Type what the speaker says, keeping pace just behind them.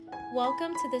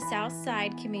Welcome to the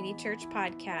Southside Community Church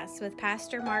Podcast with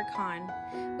Pastor Mark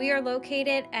Hahn. We are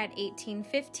located at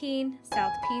 1815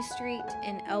 South P Street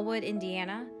in Elwood,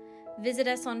 Indiana. Visit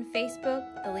us on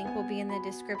Facebook. The link will be in the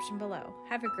description below.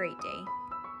 Have a great day.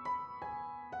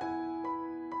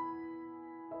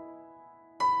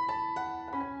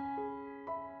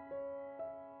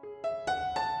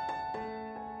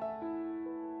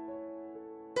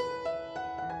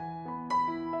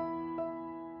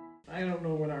 I don't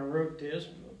know when I wrote this,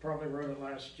 but I probably wrote it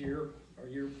last year or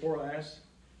year before last.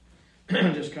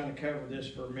 Just kind of cover this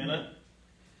for a minute.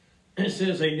 It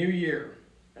says a new year.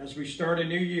 As we start a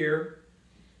new year,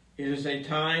 it is a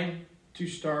time to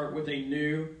start with a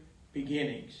new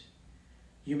beginnings.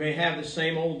 You may have the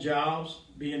same old jobs,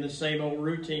 be in the same old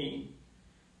routine,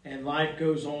 and life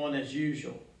goes on as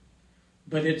usual.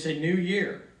 But it's a new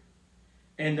year,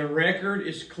 and the record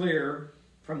is clear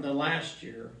from the last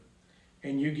year.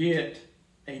 And you get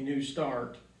a new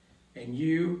start. And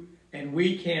you and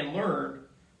we can learn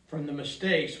from the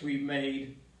mistakes we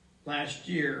made last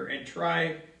year and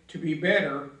try to be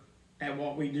better at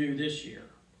what we do this year.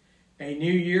 A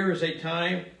new year is a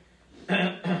time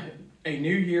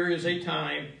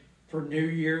for New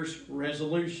Year's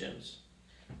resolutions.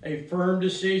 A firm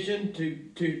decision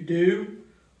to do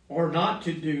or not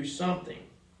to do something.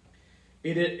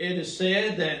 It is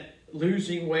said that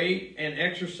losing weight and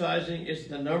exercising is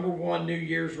the number one New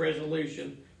Year's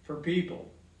resolution for people.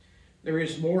 There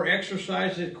is more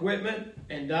exercise equipment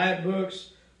and diet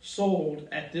books sold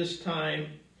at this time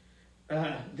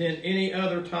than any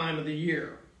other time of the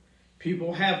year.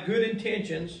 People have good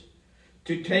intentions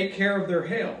to take care of their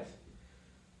health,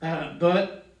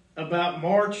 but about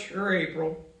March or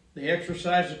April, the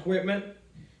exercise equipment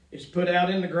is put out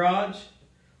in the garage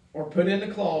or put in the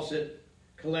closet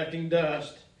collecting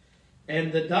dust.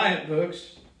 And the diet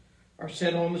books are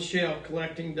set on the shelf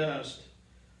collecting dust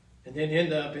and then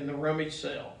end up in the rummage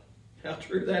sale. How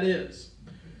true that is.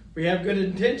 We have good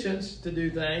intentions to do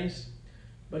things,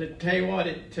 but I tell you what,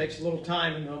 it takes a little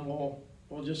time and then we'll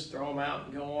just throw them out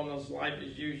and go on as life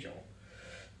as usual.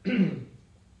 The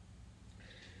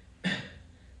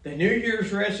New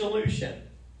Year's resolution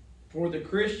for the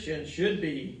Christian should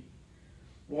be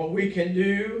what we can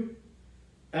do,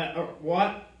 or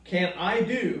what can I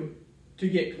do to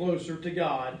get closer to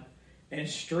God and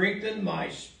strengthen my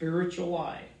spiritual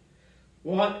life?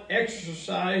 What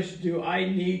exercise do I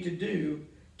need to do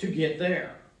to get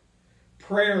there?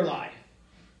 Prayer life.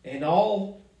 In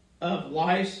all of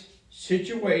life's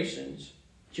situations,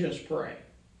 just pray.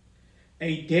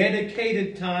 A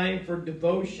dedicated time for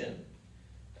devotion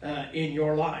in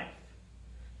your life.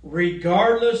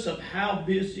 Regardless of how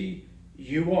busy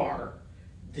you are,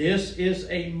 this is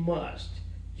a must.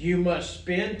 You must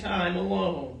spend time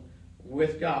alone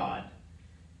with God.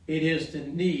 It is the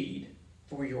need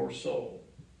for your soul.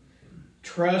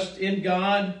 Trust in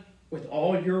God with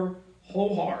all your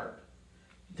whole heart.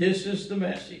 This is the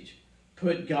message.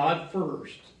 Put God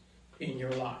first in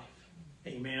your life.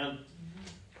 Amen.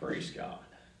 Praise God.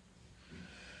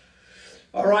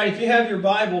 All right, if you have your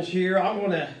Bibles here, I'm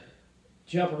going to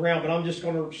jump around, but I'm just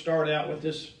going to start out with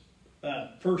this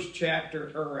first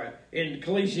chapter, or in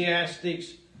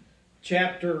Ecclesiastes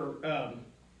chapter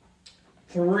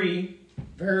 3,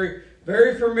 very,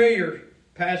 very familiar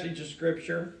passage of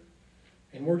Scripture.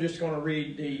 And we're just going to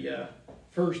read the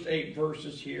first 8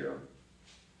 verses here.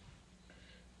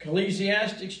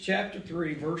 Ecclesiastes chapter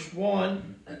 3, verse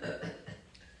 1.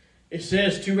 It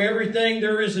says, "To everything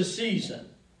there is a season,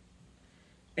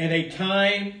 and a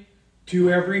time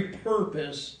to every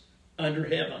purpose under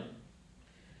heaven.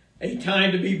 A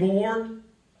time to be born,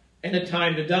 and a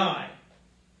time to die.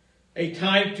 A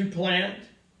time to plant,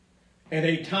 and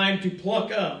a time to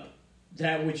pluck up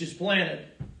that which is planted.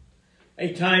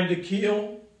 A time to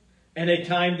kill, and a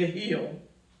time to heal.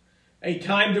 A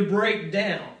time to break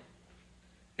down,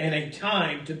 and a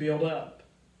time to build up.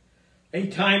 A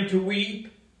time to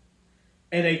weep,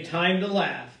 and a time to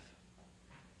laugh.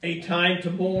 A time to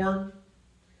mourn,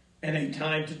 and a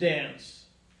time to dance.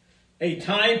 A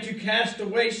time to cast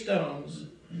away stones,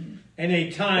 and a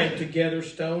time to gather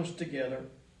stones together.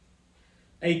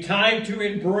 A time to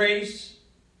embrace,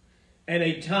 and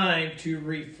a time to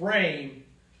refrain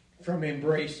from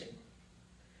embracing.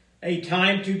 A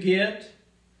time to get,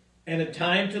 and a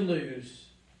time to lose.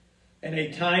 And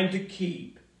a time to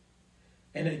keep,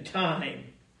 and a time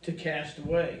to cast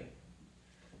away.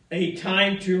 A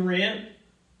time to rent,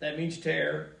 that means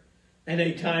tear, and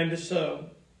a time to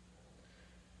sow.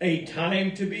 A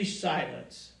time to be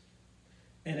silent,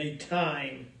 and a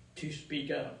time to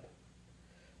speak up.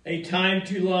 A time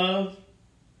to love,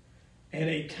 and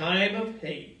a time of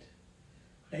hate.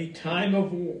 a time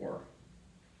of war,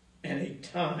 and a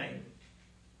time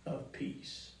of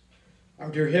peace. Our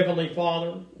dear Heavenly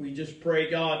Father, we just pray,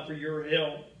 God, for your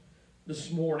help this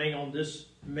morning on this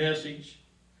message.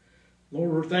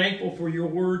 Lord, we're thankful for your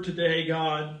word today,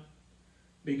 God,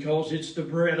 because it's the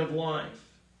bread of life.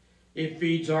 It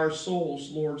feeds our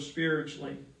souls, Lord,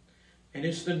 spiritually. And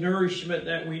it's the nourishment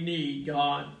that we need,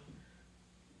 God,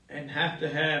 and have to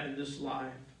have in this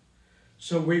life.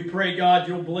 So we pray, God,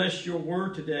 you'll bless your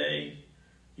word today.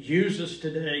 Use us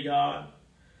today, God.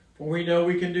 For we know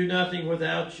we can do nothing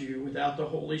without you, without the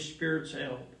Holy Spirit's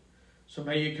help. So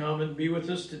may you come and be with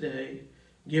us today.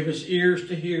 Give us ears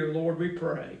to hear, Lord, we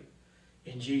pray.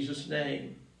 In Jesus'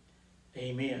 name,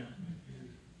 amen.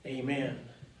 Amen.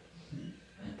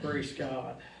 Praise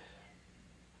God.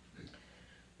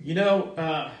 You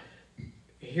know,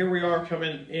 here we are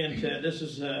coming into, this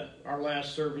is our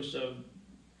last service of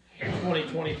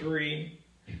 2023.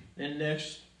 And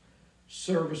next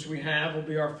service we have will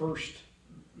be our first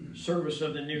service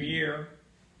of the new year.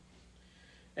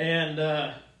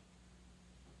 And,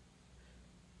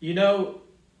 you know,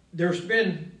 there's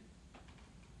been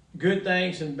good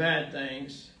things and bad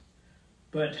things.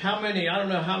 But how many, I don't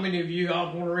know how many of you, I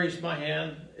want to raise my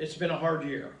hand, it's been a hard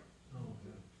year.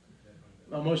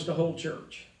 Almost the whole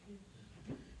church.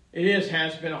 It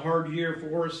has been a hard year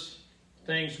for us.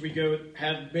 Things we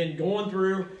have been going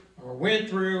through, or went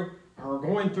through, or are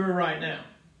going through right now.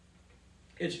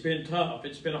 It's been tough.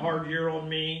 It's been a hard year on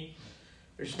me.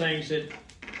 There's things that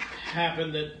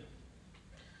happened that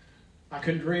I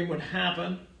couldn't dream would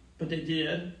happen, but they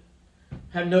did.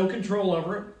 Have no control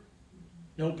over it.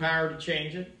 No power to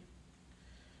change it.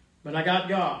 But I got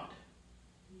God.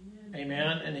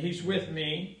 Amen. And He's with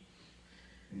me.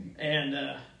 And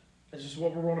this is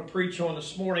what we're going to preach on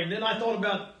this morning. Then I thought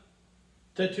about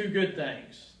the two good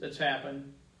things that's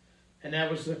happened. And that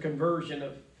was the conversion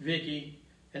of Vicky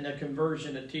and the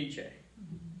conversion of TJ.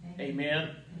 Amen.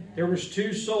 There was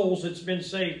 2 souls that's been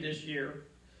saved this year.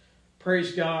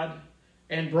 Praise God.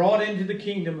 And brought into the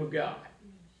kingdom of God.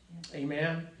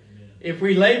 Amen. If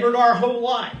we labored our whole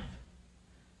life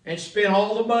and spent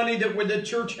all the money that the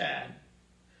church had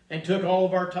and took all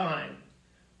of our time,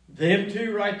 them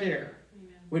 2 right there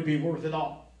would be worth it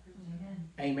all.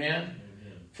 Amen.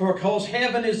 For because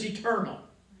heaven is eternal.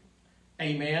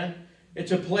 Amen.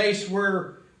 It's a place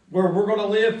where we're going to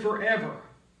live forever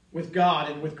with God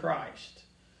and with Christ.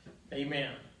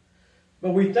 Amen.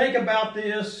 But we think about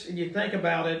this, and you think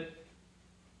about it,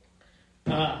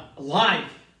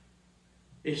 life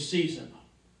is seasonal.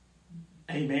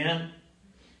 Amen.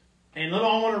 And I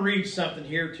want to read something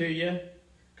here to you,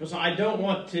 because I don't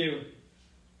want to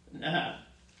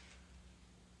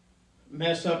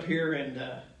mess up here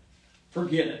and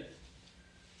forget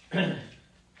it.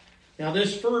 Now,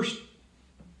 this first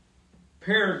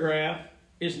paragraph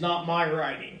is not my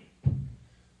writing.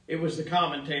 It was the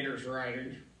commentator's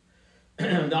writing.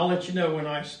 And I'll let you know when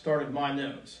I started my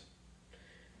notes.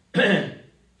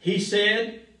 He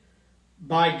said,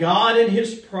 by God in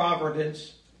His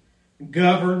providence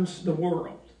governs the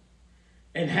world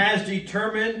and has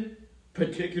determined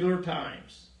particular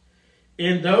times.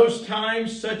 In those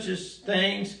times, such as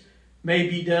things may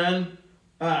be done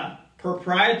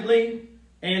proprietely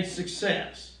and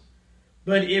success.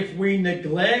 But if we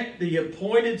neglect the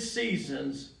appointed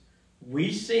seasons,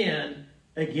 we sin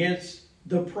against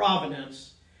the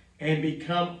providence and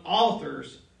become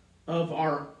authors of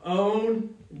our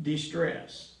own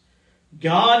distress.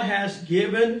 God has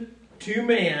given to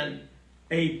man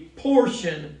a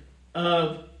portion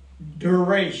of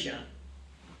duration,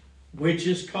 which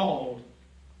is called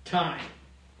time.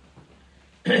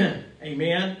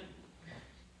 Amen.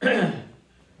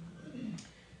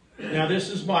 Now, this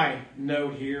is my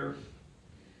note here.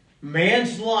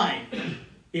 Man's life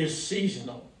is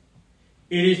seasonal.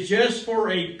 It is just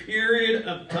for a period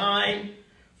of time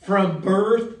from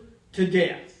birth to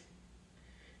death.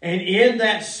 And in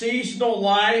that seasonal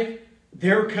life,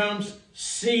 there comes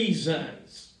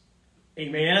seasons.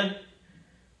 Amen.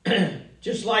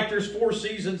 Just like there's 4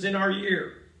 seasons in our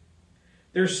year.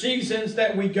 There's seasons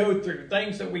that we go through,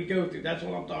 things that we go through. That's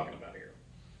what I'm talking about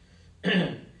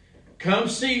here. Come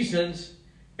seasons,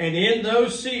 and in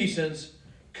those seasons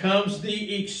comes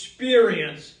the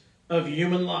experience of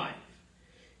human life.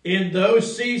 In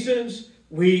those seasons,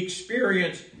 we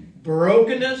experience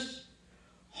brokenness,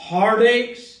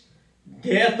 heartaches,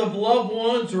 death of loved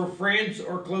ones or friends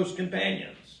or close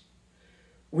companions.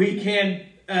 We can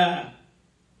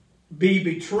be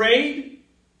betrayed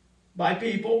by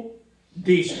people,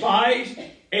 despised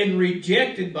and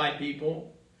rejected by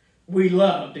people we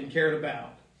loved and cared about.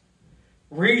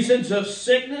 Reasons of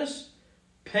sickness,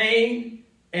 pain,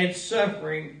 and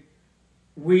suffering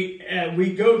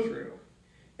we go through.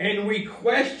 And we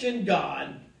question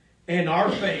God and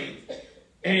our faith.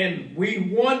 And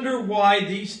we wonder why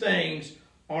these things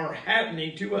are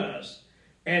happening to us.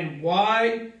 And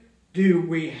why do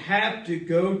we have to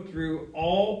go through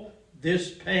all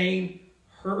this pain,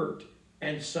 hurt,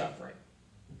 and suffering?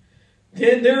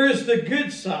 Then there is the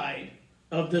good side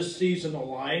of this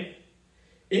seasonal life.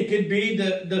 It could be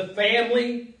the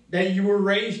family that you were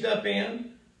raised up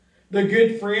in, the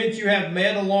good friends you have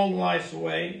met along life's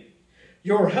way,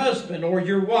 your husband or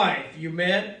your wife you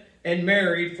met and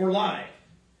married for life,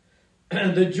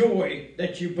 the joy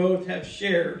that you both have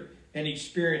shared and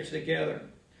experienced together.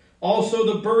 Also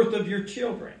the birth of your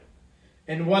children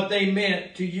and what they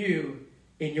meant to you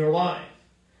in your life.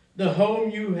 The home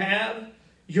you have,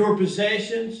 your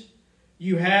possessions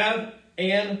you have,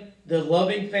 and the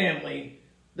loving family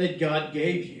that God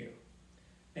gave you.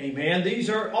 Amen. These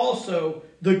are also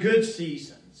the good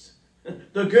seasons,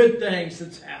 the good things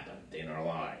that's happened in our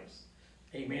lives.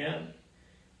 Amen.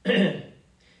 And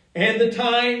the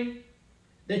time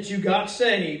that you got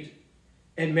saved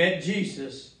and met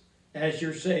Jesus as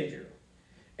your Savior.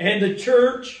 And the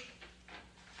church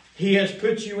He has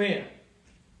put you in.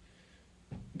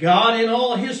 God in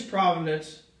all His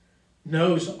providence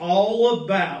knows all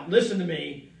about, listen to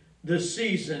me, the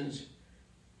seasons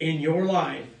in your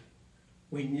life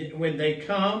when they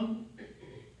come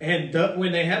and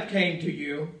when they have came to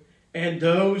you, and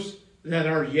those that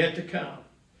are yet to come.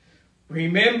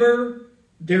 Remember,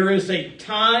 there is a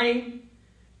time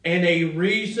and a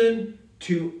reason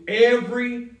to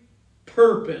every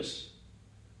purpose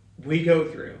we go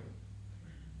through.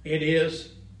 It is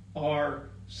our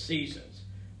seasons.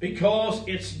 Because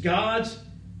it's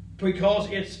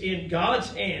in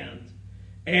God's hands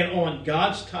and on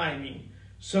God's timing.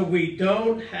 So we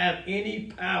don't have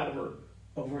any power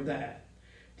over that.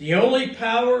 The only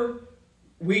power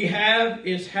we have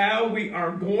is how we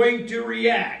are going to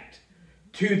react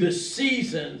to the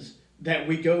seasons that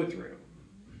we go through.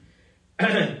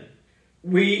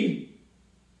 We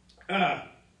can't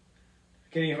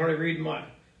even hardly read my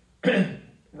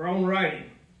wrong writing.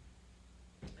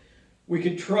 We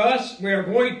can trust. We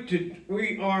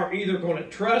are either going to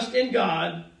trust in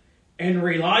God and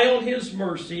rely on His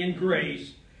mercy and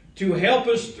grace to help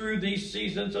us through these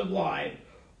seasons of life,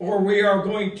 or we are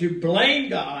going to blame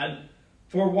God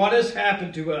for what has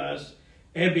happened to us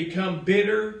and become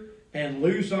bitter and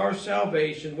lose our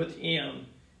salvation with Him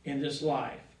in this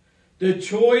life. The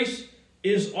choice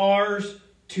is ours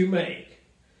to make.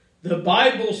 The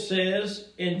Bible says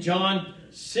in John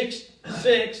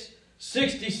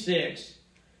 6:66,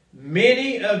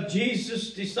 many of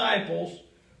Jesus' disciples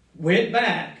went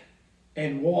back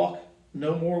and walked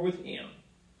no more with Him.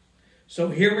 So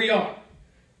here we are.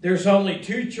 There's only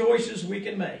two choices we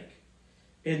can make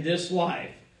in this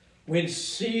life when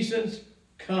seasons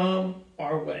come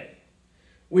our way.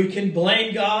 We can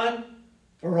blame God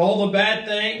for all the bad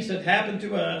things that happen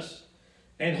to us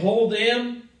and hold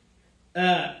to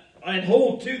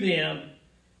them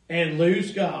and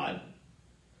lose God.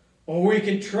 Or we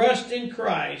can trust in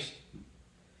Christ,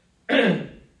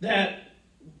 that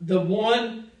the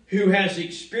one who has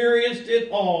experienced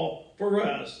it all for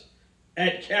us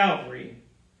at Calvary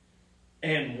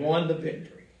and won the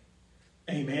victory.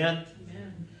 Amen.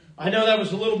 Amen. I know that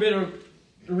was a little bit of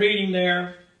reading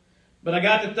there, but I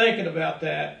got to thinking about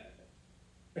that.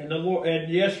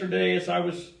 And yesterday, as I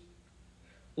was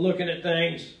looking at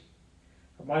things,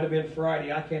 it might have been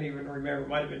Friday. I can't even remember. It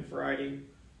might have been Friday.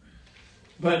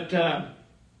 But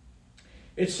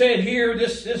it said here,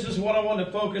 this is what I want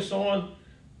to focus on.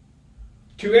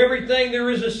 To everything there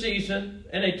is a season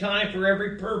and a time for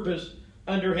every purpose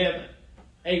under heaven.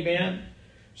 Amen.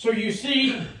 So you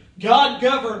see, God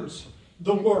governs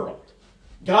the world.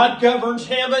 God governs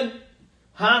heaven.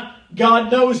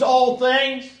 God knows all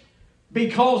things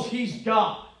because He's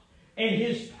God and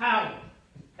His power.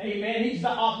 Amen. He's the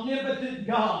omnipotent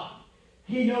God.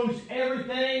 He knows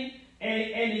everything,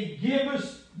 and He gives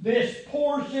us this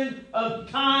portion of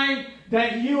time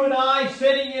that you and I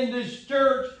sitting in this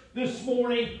church this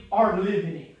morning are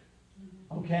living in.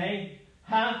 Okay?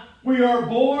 We are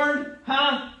born,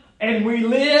 and we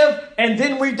live, and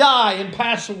then we die and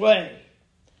pass away.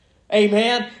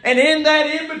 Amen? And in that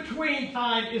in-between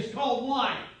time is called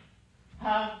life.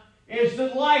 It's the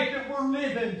life that we're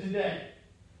living today.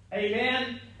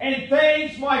 Amen? And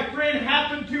things, my friend,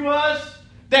 happen to us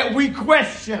that we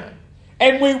question.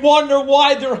 And we wonder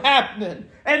why they're happening.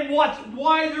 And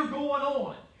why they're going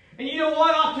on. And you know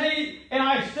what? I'll tell you, and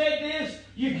I've said this,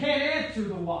 you can't answer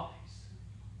the whys.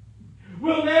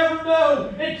 We'll never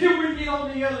know until we get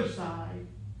on the other side.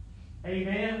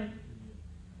 Amen.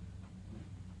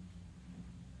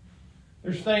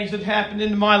 There's things that happened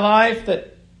in my life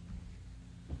that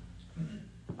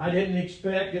I didn't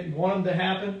expect, didn't want them to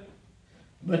happen,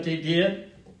 but they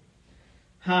did.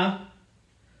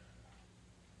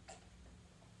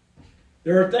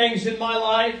 There are things in my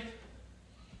life,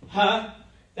 that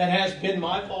has been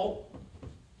my fault,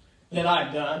 that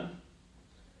I've done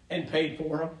and paid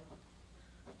for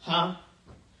them.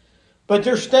 But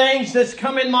there's things that's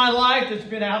come in my life that's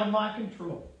been out of my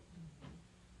control.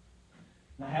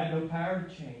 And I have no power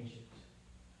to change it.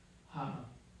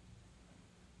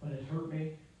 But it hurt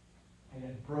me, and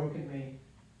it broken me,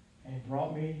 and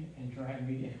brought me and dragged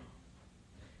me down.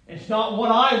 It's not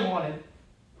what I wanted,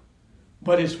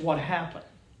 but it's what happened.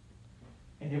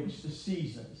 And it was the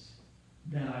seasons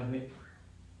that I went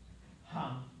through.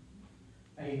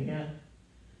 Amen.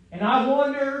 And I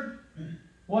wondered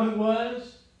what it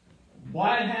was,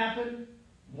 why it happened,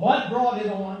 what brought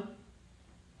it on.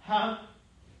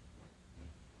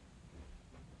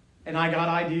 And I got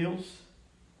ideals,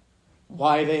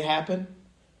 why they happen,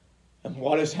 and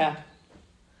what has happened.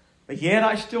 But yet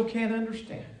I still can't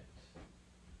understand it.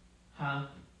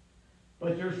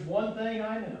 But there's one thing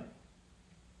I know.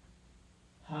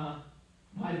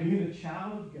 By being a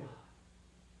child of God,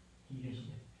 He is with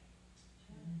me.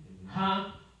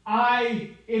 I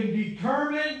am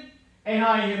determined and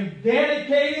I am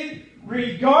dedicated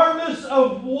regardless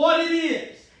of what it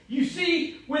is. You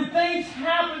see, when things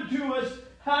happen to us,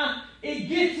 it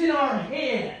gets in our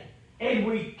head and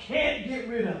we can't get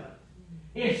rid of it.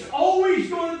 It's always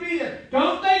going to be there.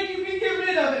 Don't think you can get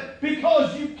rid of it,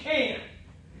 because you can't.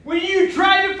 When you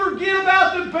try to forget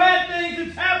about the bad things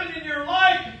that's happened in your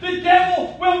life, the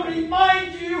devil will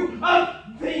remind you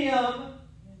of them.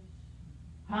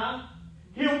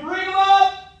 He'll bring them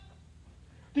up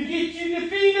to get you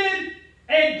defeated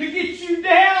and to get you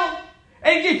down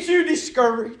and get you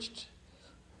discouraged.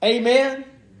 Amen.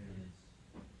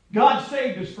 God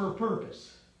saved us for a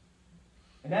purpose.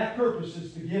 And that purpose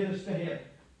is to get us to heaven.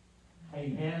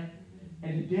 Amen.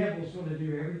 And the devil's going to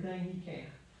do everything he can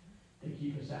to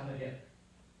keep us out of heaven.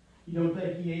 You don't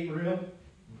think he ain't real?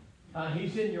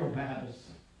 He's in your battles.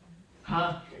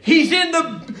 He's in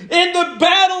the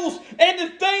battles and the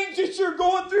things that you're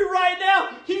going through right now.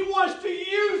 He wants to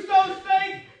use those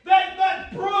things,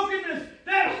 that brokenness,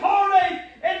 that heartache,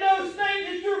 and those things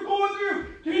that you're going through.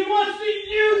 He wants to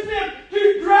use them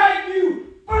to drag you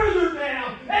further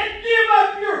down and give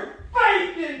up your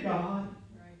faith in God.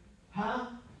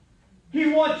 He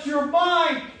wants your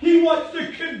mind. He wants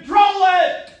to control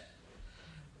it.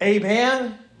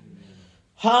 Amen.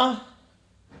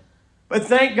 But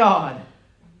thank God,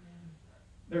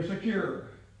 there's a cure.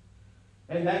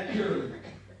 And that cure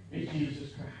is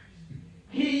Jesus Christ.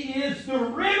 He is the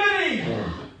remedy.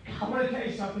 I want to tell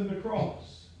you something, the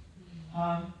cross.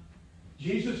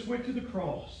 Jesus went to the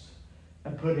cross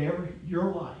and put your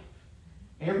life,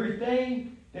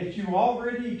 everything that you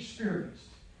already experienced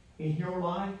in your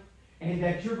life, and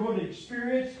that you're going to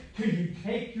experience till you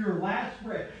take your last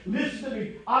breath. Listen to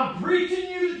me. I'm preaching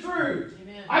you the truth.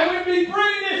 Amen. I wouldn't be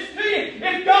bringing this to you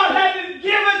if God hadn't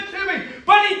given it to me.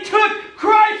 But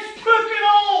Christ took it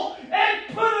all and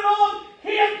put it on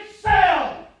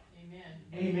Himself. Amen.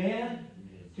 Amen.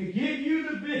 To give you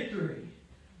the victory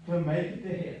to make it to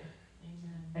heaven.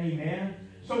 Amen. Amen.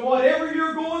 So whatever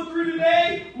you're going through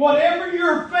today, whatever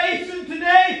you're facing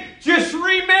today, just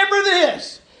remember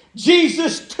this.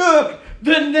 Jesus took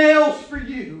the nails for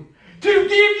you to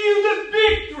give you the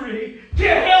victory to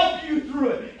help you through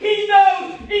it. He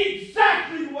knows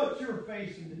exactly what you're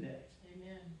facing today.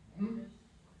 Amen.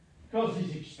 Because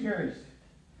He's experienced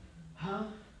it.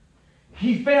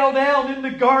 He fell down in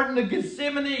the Garden of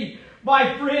Gethsemane,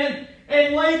 my friend,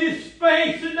 and laid His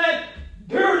face in that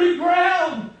dirty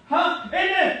ground.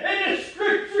 And the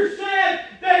Scripture said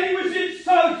that He was in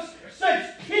such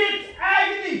intense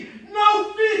agony.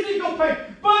 No physical pain,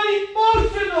 but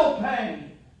emotional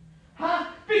pain.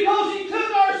 Because He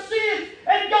took our sins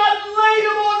and God laid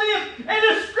them on Him. And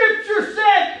the Scripture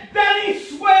said that He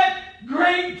sweat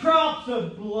great drops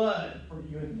of blood for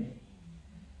you and me.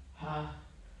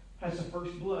 That's the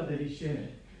first blood that He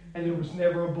shed. And there was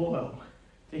never a blow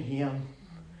to Him.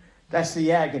 That's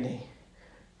the agony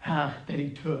that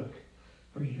He took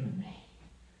for you and me.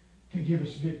 To give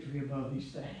us victory above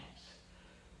these things.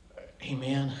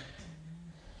 Amen.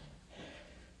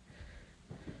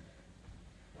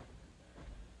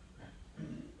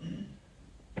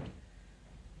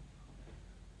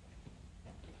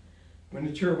 When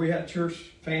the church, we had a church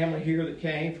family here that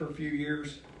came for a few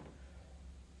years.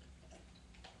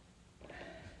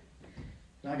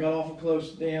 And I got awful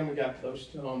close to them. We got close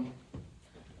to them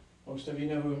Most of you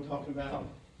know who I'm talking about.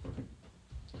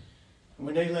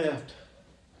 When they left,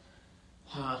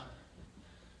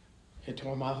 it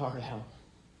tore my heart out.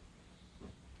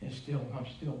 And I'm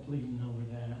still bleeding over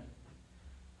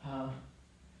that.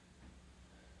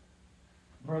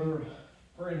 Brother,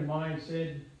 a friend of mine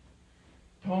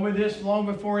told me this long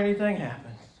before anything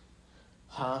happened.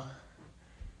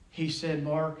 He said,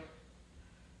 Mark,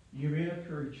 you've been a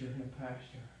preacher and a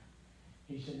pastor.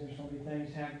 He said, there's going to be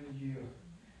things happen to you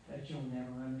that you'll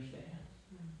never understand,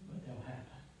 but they'll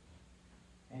happen.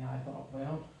 And I thought,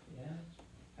 well, yeah,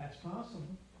 that's possible.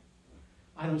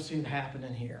 I don't see it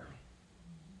happening here.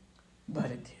 But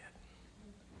it did.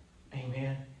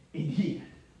 Amen. It did.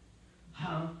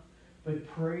 But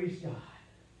praise God.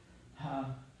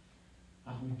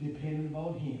 I'm dependent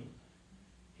on Him.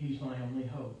 He's my only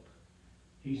hope.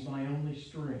 He's my only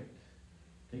strength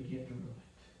to get through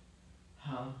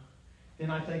it.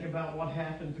 Then I think about what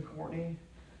happened to Courtney.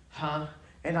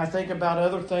 And I think about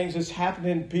other things that's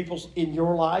happening in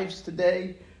your lives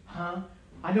today. I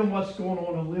know what's going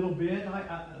on a little bit.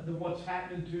 What's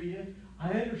happening to you. I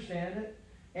understand it.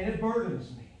 And it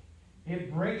burdens me.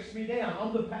 It breaks me down.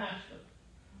 I'm the pastor.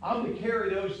 I'm to carry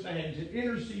those things and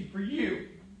intercede for you.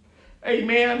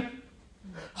 Amen.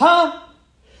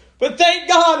 But thank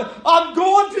God I'm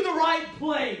going to the right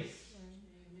place.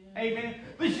 Amen.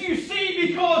 But you see,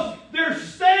 because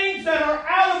there's things that are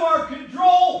out of our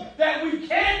control that we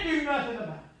can't do nothing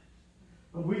about.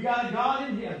 But we got a God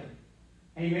in heaven,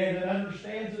 amen, that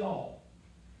understands it all.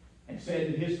 And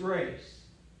said that His grace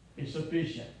is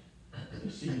sufficient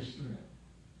to see us through.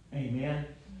 Amen.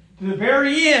 To the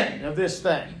very end of this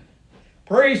thing.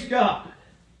 Praise God.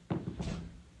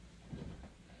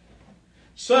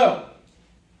 So,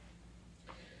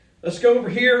 let's go over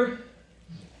here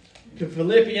to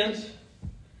Philippians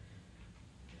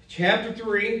chapter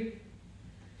 3,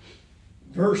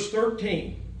 verse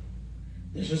 13.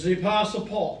 This is the Apostle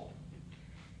Paul.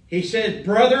 He says,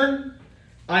 Brethren,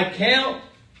 I count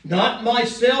not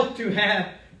myself to have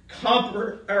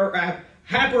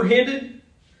apprehended,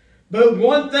 but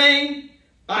one thing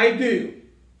I do,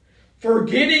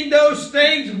 forgetting those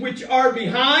things which are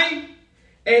behind,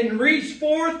 and reach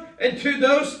forth unto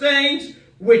those things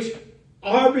which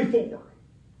are before.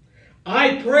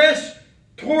 I press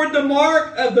toward the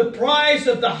mark of the prize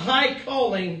of the high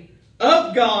calling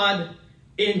of God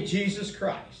in Jesus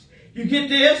Christ. You get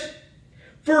this?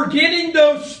 Forgetting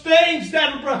those things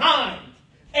that are behind.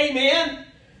 Amen.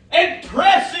 And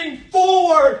pressing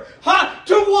forward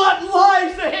to what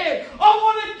lies ahead. I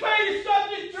want to tell you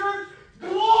something, church.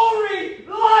 Glory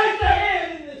lies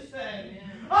ahead in this thing.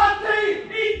 I tell you,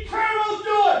 eternal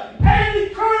joy and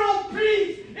eternal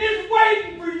peace is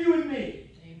waiting for you and me.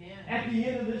 Amen. At the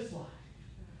end of this life.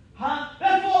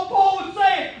 That's what Paul was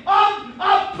saying.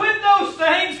 I'm putting those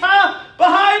things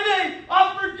behind me.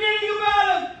 I'm forgetting about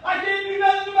them. I can't do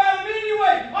nothing about them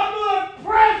anyway. I'm going to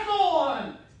press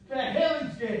on to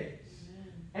heaven's gates.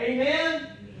 Amen.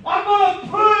 I'm going to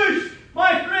push,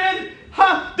 my friend.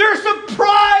 There's a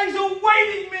prize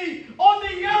awaiting me on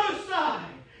the other side.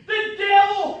 The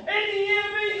devil and the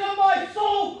enemies of my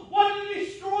soul want to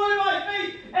destroy my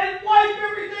faith and wipe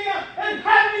everything out and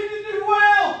have me to do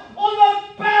well on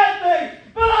the bad things.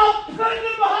 But I'll put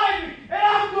them behind me and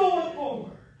I'm going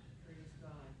forward.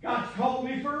 God's called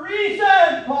me for a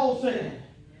reason, Paul said.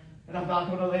 And I'm not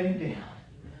going to let Him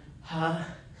down.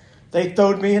 They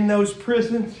throwed me in those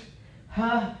prisons.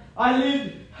 I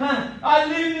lived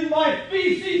in my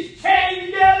feces chained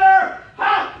together.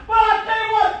 But I tell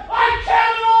you what, I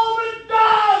count it all but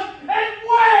dung and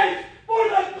wait for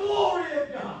the glory of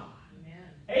God.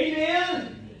 Amen.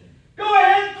 Go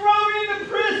ahead and throw me into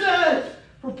prison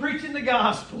for preaching the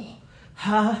gospel.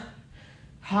 I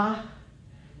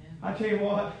tell you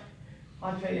what,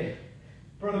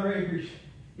 Brother Akers,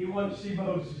 he wanted to see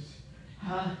Moses.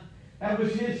 That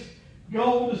was his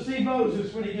goal, to see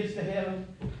Moses when he gets to heaven.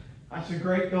 That's a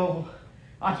great goal.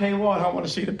 I tell you what, I want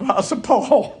to see the Apostle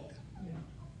Paul.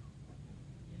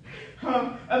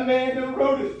 A man that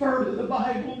wrote a third of the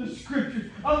Bible, the Scriptures,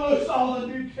 almost all the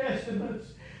New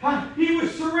Testaments. He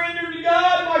was surrendered to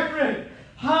God, my friend.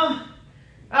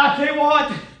 I tell you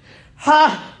what,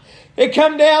 it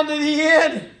come down to the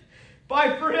end,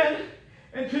 my friend,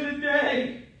 and to the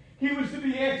day he was to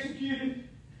be executed.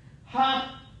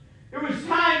 It was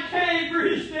time came for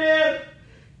his death.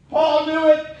 Paul knew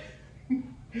it.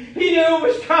 He knew it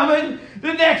was coming.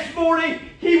 The next morning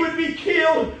he would be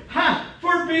killed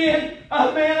for being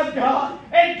a man of God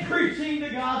and preaching the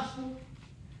gospel.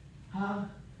 But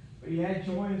he had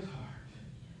joy in his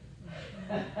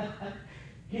heart.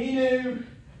 He knew.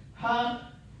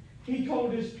 He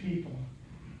told his people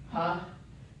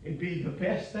it'd be the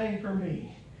best thing for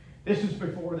me. This is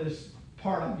before this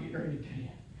part I'm getting ready to tell you.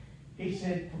 He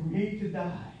said, for me to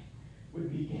die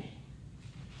would be gain.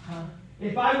 Huh?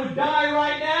 If I would die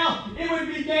right now, it would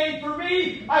be gain for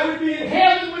me. I would be in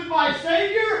heaven with my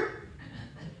Savior.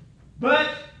 But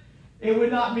it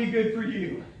would not be good for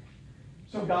you.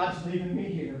 So God's leaving me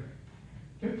here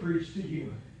to preach to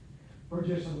you for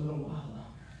just a little while longer.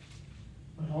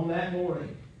 But on that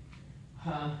morning,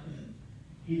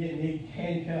 he didn't need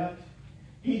handcuffed.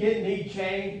 He didn't need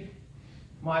chained.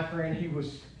 My friend, he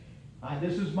was,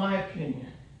 this is my opinion,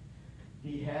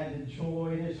 he had the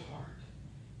joy in his heart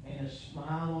and a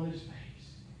smile on his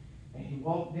face. And he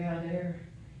walked down there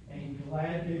and he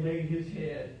gladly laid his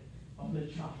head on the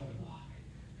chopping block.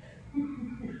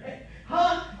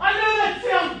 I know that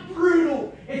sounds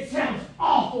brutal. It sounds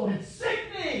awful and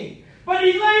sickening. But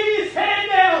he laid his head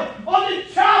down on the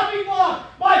chopping block,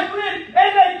 my friend, and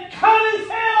they cut his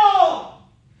head off.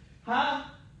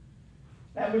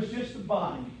 That was just the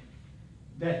body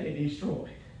that they destroyed.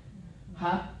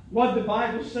 What did the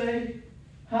Bible say?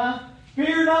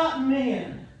 Fear not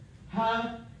man,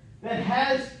 that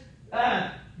has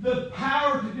the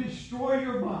power to destroy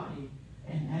your body,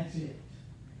 and that's it.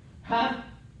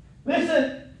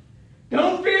 Listen,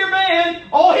 don't fear man.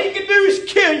 All he can do is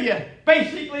kill you.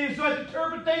 Basically, is what the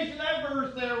interpretation of that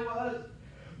verse there was.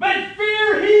 But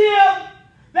fear him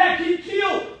that can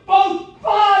kill both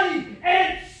body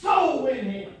and soul in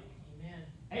him.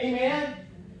 Amen. Amen.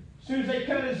 As soon as they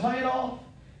cut his head off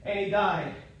and he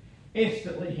died,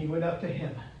 instantly he went up to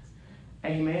heaven.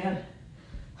 Amen.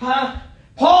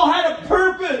 Paul had a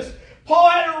purpose. Paul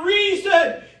had a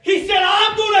reason. He said,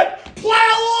 I'm going to plow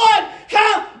on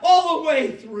all the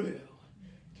way through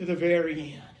to the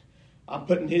very end. I'm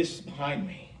putting this behind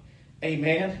me.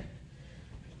 Amen.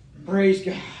 Praise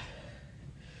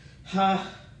God.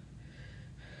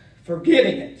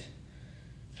 Forgetting it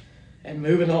and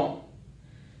moving on.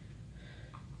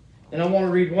 And I want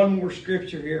to read one more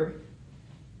scripture here.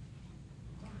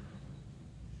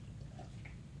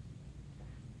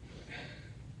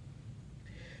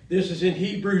 This is in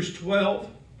Hebrews 12,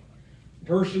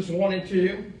 verses 1 and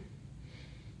 2.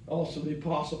 Also the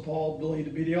Apostle Paul believed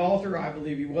to be the author. I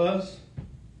believe he was.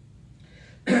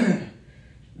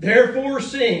 Therefore,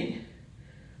 seeing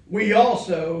we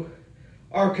also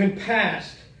are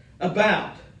compassed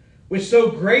about with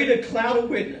so great a cloud of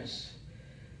witness,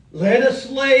 let us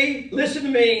lay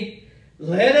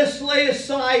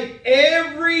aside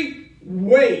every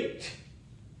weight,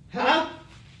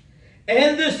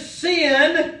 and the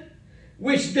sin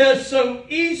which does so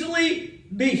easily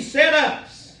beset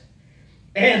us,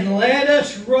 and let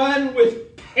us run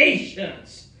with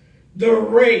patience the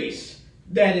race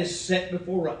that is set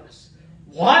before us.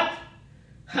 What?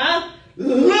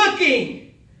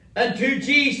 Looking unto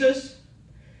Jesus,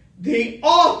 the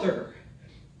author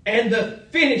and the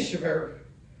finisher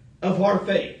of our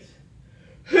faith,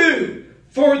 who,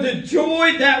 for the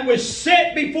joy that was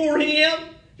set before him,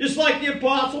 just like the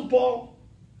Apostle Paul,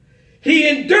 he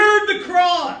endured the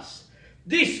cross,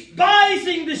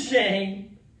 despising the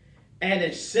shame, and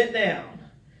is set down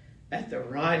at the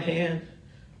right hand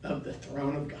of the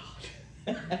throne of God.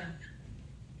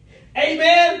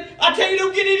 Amen. I tell you,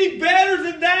 don't get any better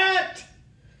than that.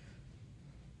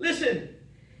 Listen,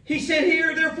 he said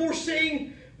here, therefore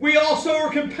seeing we also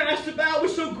are compassed about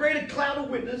with so great a cloud of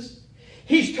witness.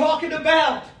 He's talking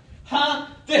about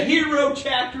the hero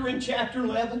chapter in chapter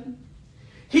 11.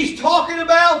 He's talking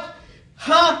about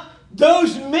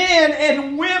those men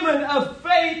and women of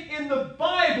faith in the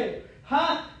Bible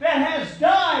that has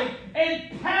died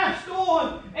and passed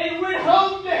on and went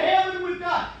home to heaven with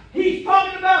God. He's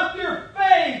talking about their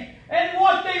faith and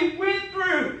what they went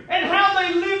through and how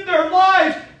they lived their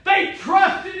lives. They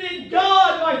trusted in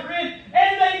God, my friend,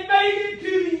 and they made it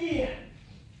to the end.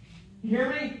 You hear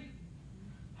me?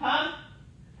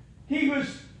 He was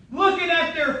looking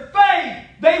at their faith.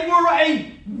 They were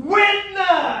a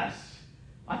witness.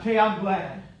 I tell you, I'm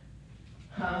glad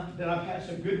that I've had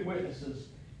some good witnesses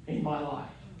in my life,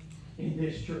 in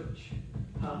this church,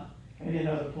 and in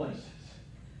other places.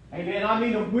 Amen. I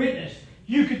mean, a witness.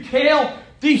 You could tell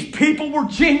these people were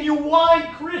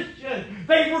genuine Christians.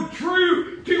 They were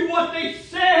true to what they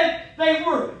said. They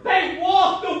walked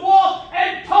the walk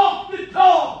and talked the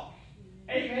talk.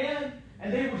 Amen.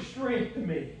 And they were strength to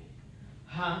me,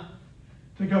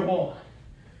 to go on.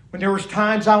 When there was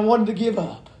times I wanted to give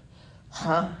up,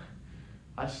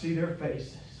 I'd see their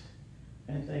faces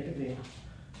and think of them.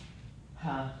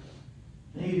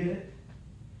 They did it.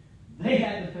 They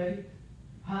had the faith.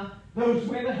 Those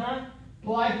women,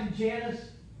 Blythe and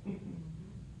Janice.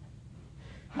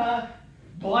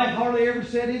 Blythe hardly ever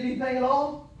said anything at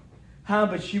all.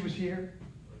 But she was here.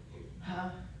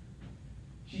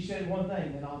 She said one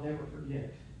thing that I'll never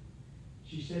forget.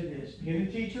 She said this, being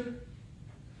a teacher,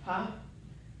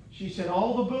 she said,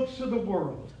 all the books of the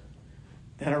world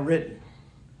that are written,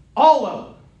 all of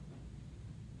them,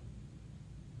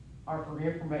 are for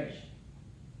information.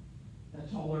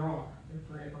 That's all there are. They're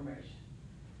for information.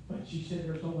 But she said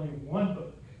there's only one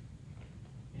book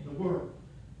in the world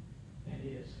that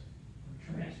is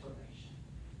for transformation.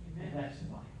 And that's the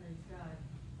Bible. Praise God.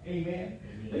 Amen.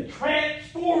 The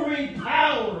transforming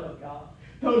power of God.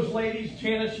 Those ladies,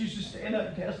 Janice used to stand up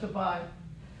and testify.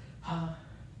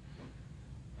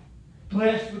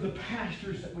 Blessed with the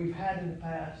pastors that we've had in the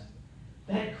past.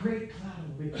 That great cloud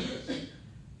of witnesses.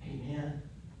 Amen.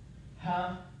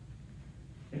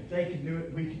 If they can do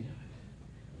it, we can do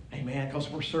it. Amen. Because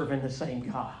we're serving the same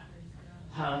God.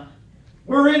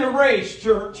 We're in a race,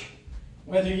 church.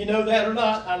 Whether you know that or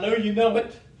not, I know you know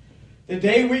it. The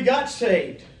day we got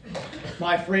saved,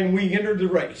 my friend, we entered the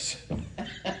race.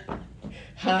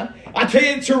 I tell you,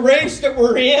 it's a race that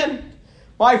we're in,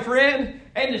 my friend,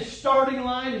 and the starting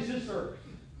line is this earth.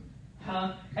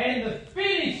 And the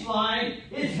finish line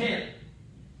is heaven.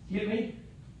 You get me?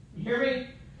 You hear me?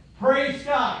 Praise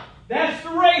God. That's the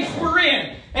race we're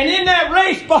in. And in that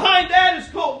race, behind that is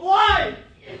called life.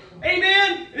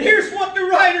 Amen? And here's what the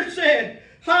writer said.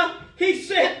 He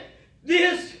said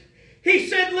this. He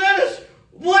said, let us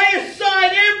lay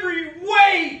aside every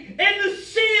weight and the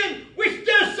sin which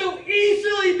does so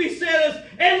easily beset us,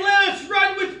 and let us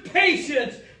run with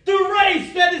patience the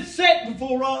race that is set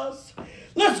before us.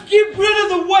 Let's get rid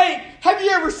of the weight. Have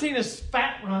you ever seen a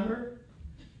fat runner?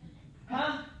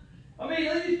 I mean,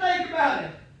 let you think about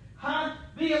it.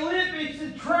 The Olympics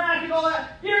and track and all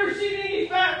that. You ever seen any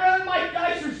fat runner? My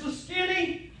guys are so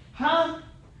skinny.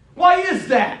 Why is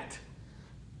that?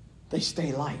 They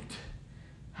stay light.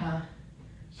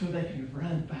 So they can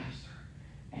run faster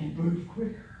and move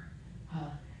quicker.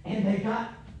 And they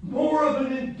got more of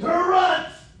an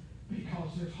endurance because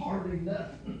there's hardly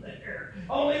nothing there.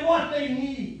 Only what they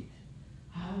need.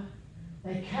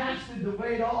 They casted the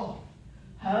weight off.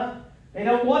 They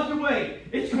don't want the weight.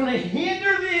 It's going to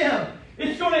hinder them.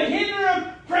 It's going to hinder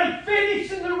them from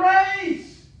finishing the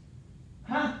race.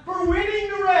 For winning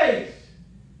the race.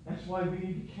 That's why we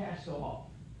need to cast off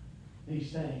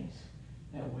these things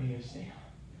that weigh us down.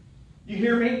 You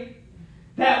hear me?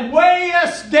 That weigh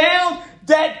us down,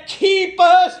 that keep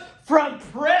us from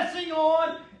pressing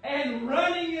on and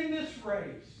running in this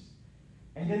race.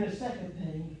 And then the second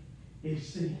thing is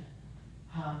sin.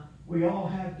 We all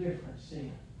have different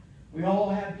sin. We all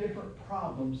have different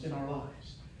problems in our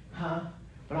lives.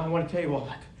 But I want to tell you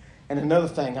what. And another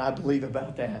thing I believe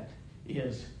about that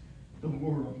is the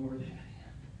world we're living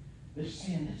in. The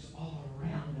sin that's all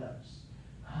around us.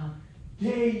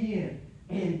 Day in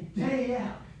and day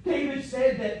out. David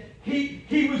said that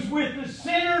he was with the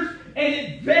sinners and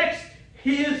it vexed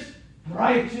his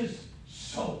righteous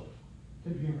soul to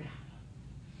be around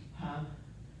them.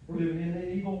 We're living in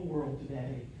an evil world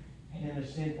today and in a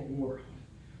sinful world.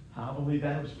 I believe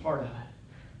that was part of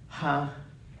it.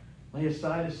 Lay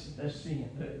aside the sin,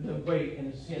 the weight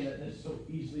and the sin that is so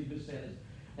easily beset us.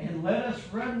 And let us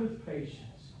run with patience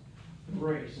the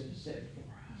race that is set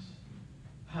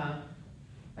before us.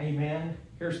 Amen.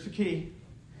 Here's the key.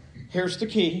 Here's the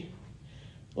key.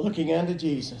 Looking unto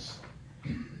Jesus,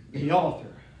 the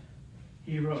author.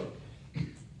 He wrote.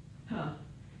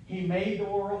 He made the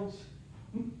worlds.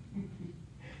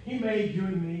 He made you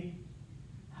and me.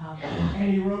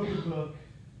 And he wrote the book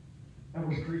that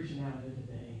we're preaching out of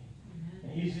today.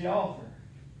 And he's the author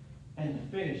and the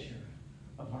finisher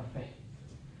of our faith.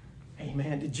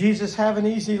 Amen. Did Jesus have an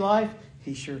easy life?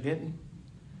 He sure didn't.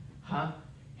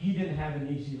 He didn't have an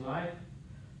easy life.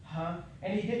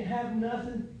 And he didn't have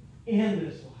nothing in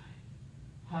this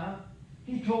life.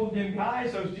 He told them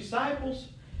guys, those disciples,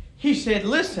 he said,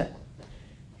 listen.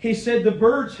 He said, the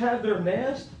birds have their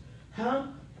nest. I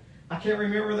can't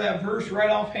remember that verse right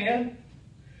offhand.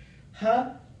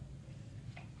 But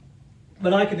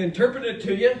I can interpret it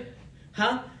to you.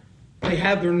 They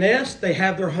have their nest. They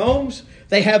have their homes.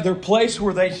 They have their place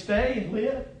where they stay and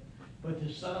live. But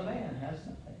the Son of Man has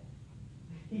nothing.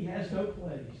 He has no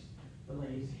place to lay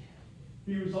his head.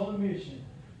 He was on a mission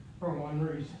for one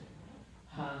reason.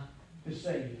 To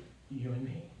save you and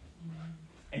me.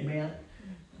 Amen.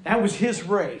 That was his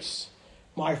race,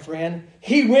 my friend.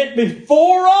 He went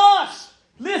before us.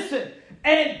 Listen.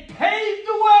 And paved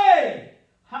the way.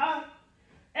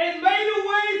 And made a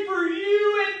way for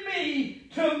you and me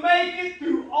to make it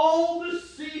through all the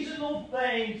seasonal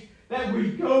things that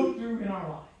we go through in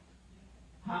our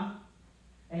life.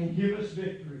 And give us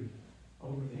victory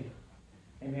over them.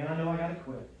 Amen. I know I got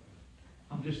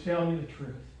I'm just telling you the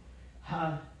truth.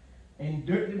 What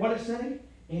did it say?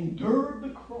 Endured the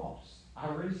cross. I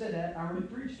already said that. I already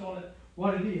preached on it,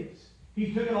 what it is.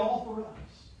 He took it all for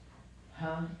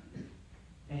us.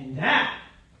 And now,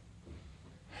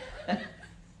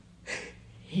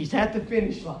 He's at the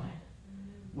finish line,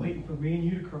 waiting for me and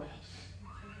you to cross.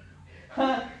 To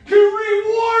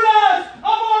reward us of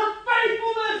our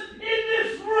faithfulness in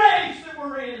this race that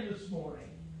we're in this morning.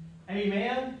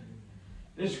 Amen?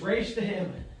 This race to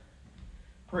heaven.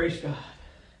 Praise God.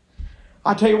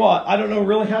 I tell you what, I don't know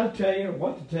really how to tell you or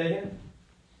what to tell you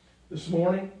this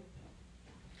morning,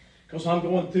 because I'm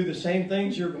going through the same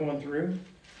things you're going through.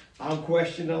 I'm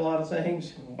questioning a lot of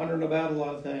things, wondering about a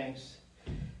lot of things.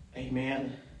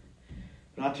 Amen.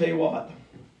 But I tell you what,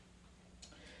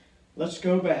 let's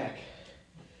go back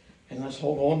and let's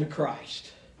hold on to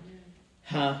Christ.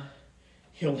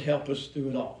 He'll help us through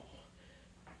it all.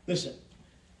 Listen,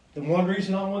 the one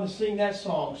reason I want to sing that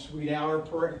song, Sweet Hour of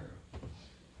Prayer,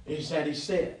 is that he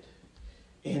said,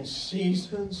 in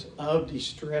seasons of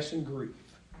distress and grief,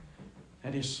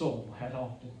 that his soul had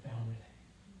often found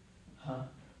relief.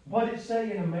 What did it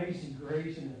say in Amazing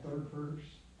Grace in the 3rd verse?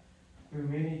 Through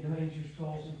many dangers,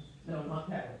 trials, no, not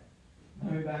that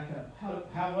one. Let me back up.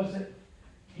 How was it?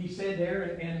 He said there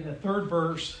in the 3rd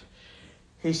verse,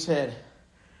 he said,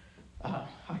 I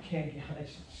can't get it.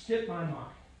 Skipped my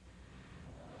mind.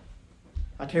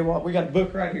 I tell you what, we got a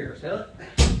book right here. So,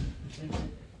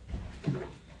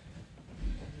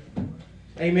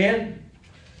 amen.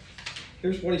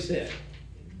 Here's what he said.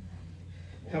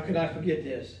 How could I forget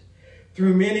this?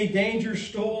 Through many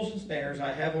dangers, toils, and snares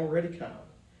I have already come.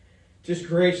 Just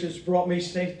grace has brought me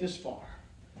safe this far,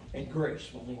 and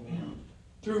grace will lead me on.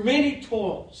 Through many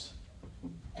toils.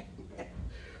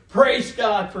 Praise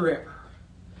God forever.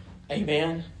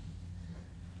 Amen.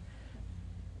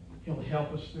 He'll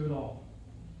help us through it all.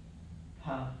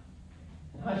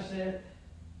 And I sit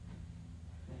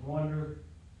and wonder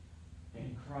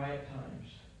and cry at times,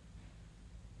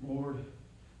 Lord,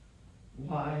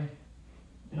 why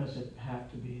does it have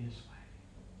to be this way?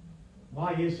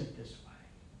 Why is it this way?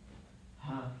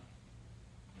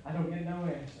 I don't get no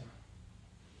answer.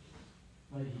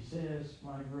 But he says,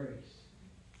 my grace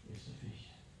is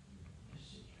sufficient.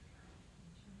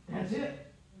 That's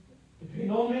it.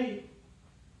 Depend on me.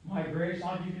 My grace,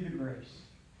 I'll give you the grace.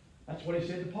 That's what he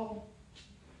said to Paul.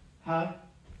 So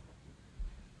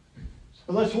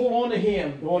let's hold on to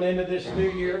him going into this new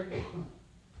year.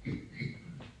 And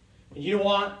you know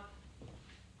what?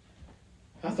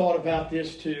 I thought about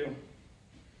this too.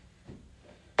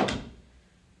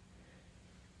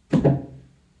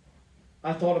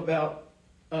 I thought about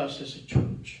us as a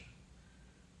church.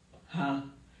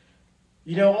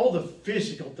 You know, all the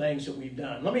physical things that we've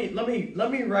done. Let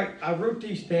me write. I wrote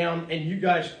these down, and you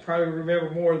guys probably remember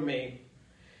more than me.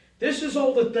 This is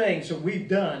all the things that we've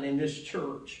done in this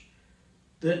church.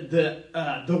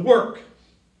 The work,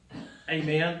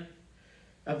 amen,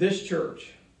 of this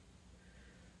church.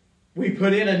 We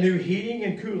put in a new heating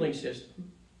and cooling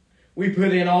system. We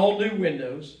put in all new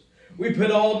windows. We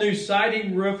put all new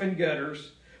siding, roof, and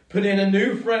gutters. Put in a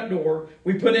new front door.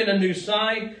 We put in a new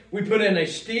sign. We put in a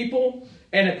steeple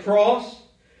and a cross.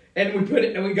 And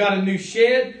we got a new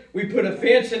shed. We put a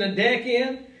fence and a deck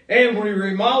in. And we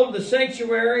remodeled the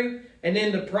sanctuary. And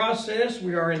in the process,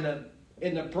 we are in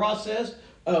the process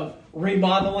of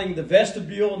remodeling the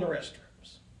vestibule and the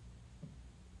restrooms.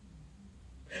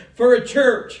 For a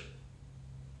church,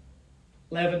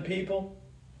 11 people,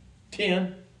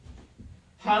 10.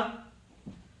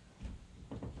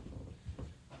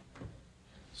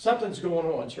 Something's going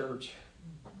on, church.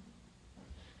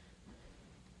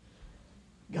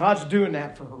 God's doing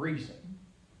that for a reason.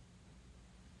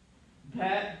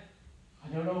 That, I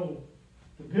don't know,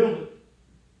 to build it,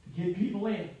 to get people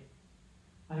in.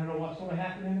 I don't know what's going to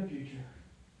happen in the future.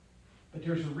 But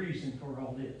there's a reason for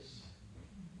all this.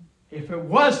 If it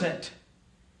wasn't,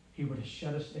 he would have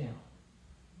shut us down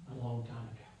a long time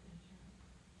ago.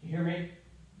 You hear me?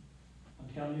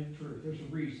 I'm telling you the truth. There's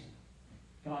a reason.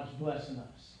 God's blessing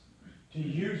us to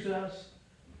use us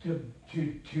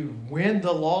to win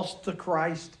the lost to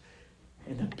Christ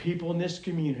and the people in this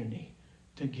community,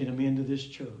 to get them into this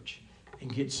church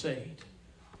and get saved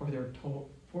for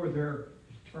their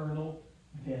eternal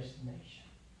destination.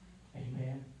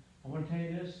 Amen. I want to tell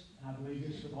you this. I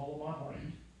believe this with all of my heart,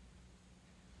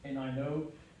 and I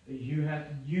know that you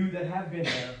that have been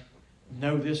there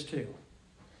know this too.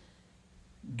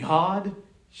 God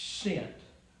sent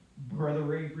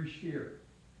Brother Avery Shearer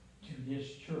to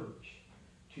this church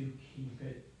to keep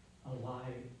it alive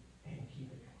and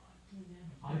keep it going. Amen.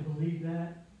 I believe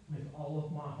that with all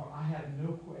of my heart. I have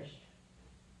no question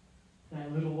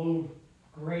that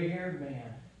long-haired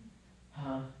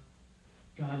man.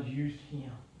 God used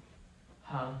him.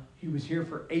 He was here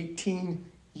for 18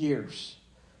 years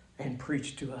and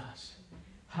preached to us.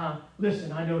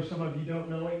 Listen, I know some of you don't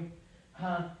know him.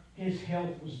 His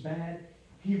health was bad.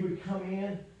 He would come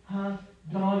in.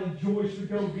 Don and Joyce would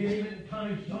go get him, and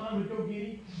times John would go get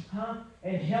him,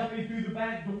 and help him through the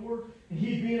back door. And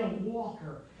he'd be in a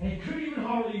walker and couldn't even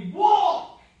hardly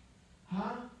walk.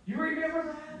 You remember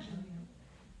that?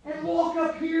 And walk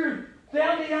up here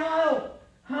down the aisle.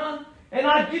 And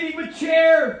I'd get him a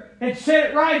chair and set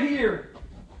it right here.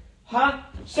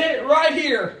 Set it right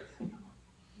here.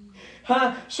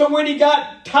 So when he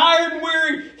got tired and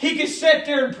weary, he could sit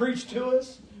there and preach to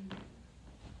us.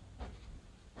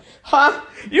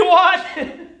 You what?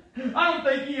 I don't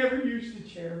think he ever used a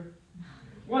chair.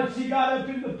 Once he got up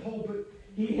in the pulpit,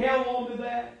 he held on to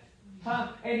that.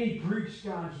 And he preached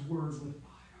God's word with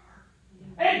fire.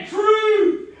 And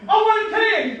truth. I want to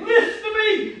tell you, listen to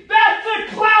me. That's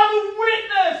a cloud of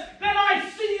witness that I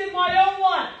see in my own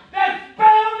life. That's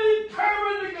bound and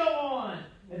determined to go on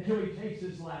until he takes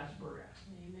his last breath.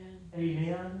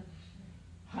 Amen.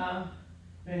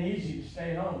 Been easy to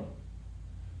stay home.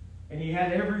 And he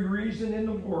had every reason in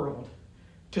the world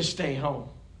to stay home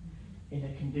in the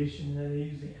condition that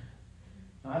he's in.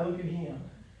 I look at him,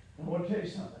 and I want to tell you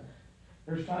something.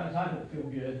 There's times I don't feel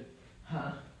good.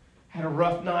 Had a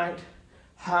rough night,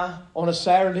 on a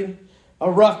Saturday. A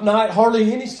rough night,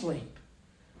 hardly any sleep.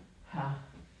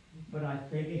 But I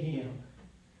think of him,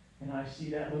 and I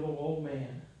see that little old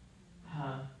man,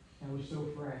 that was so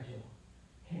fragile,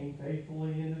 came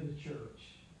faithfully into the church,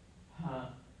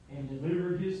 and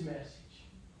delivered his message.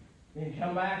 Then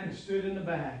come back and stood in the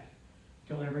back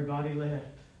till everybody left.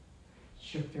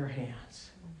 Shook their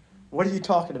hands. What are you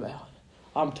talking about?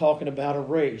 I'm talking about a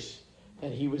race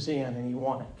that he was in and he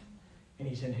won it. And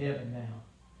he's in heaven now.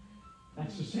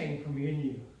 That's the same for me and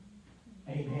you.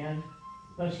 Amen.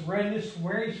 Let's run this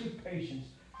race with patience.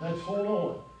 Let's hold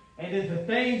on. And if the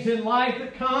things in life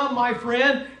that come, my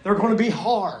friend, they're going to be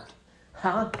hard.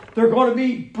 They're going to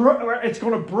be, it's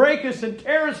going to break us and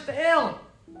tear us down.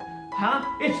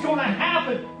 It's going to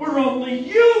happen. We're only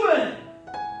human.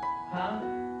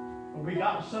 But we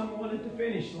got someone at the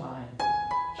finish line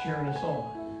cheering us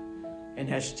on. And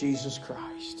that's Jesus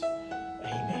Christ.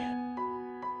 Amen.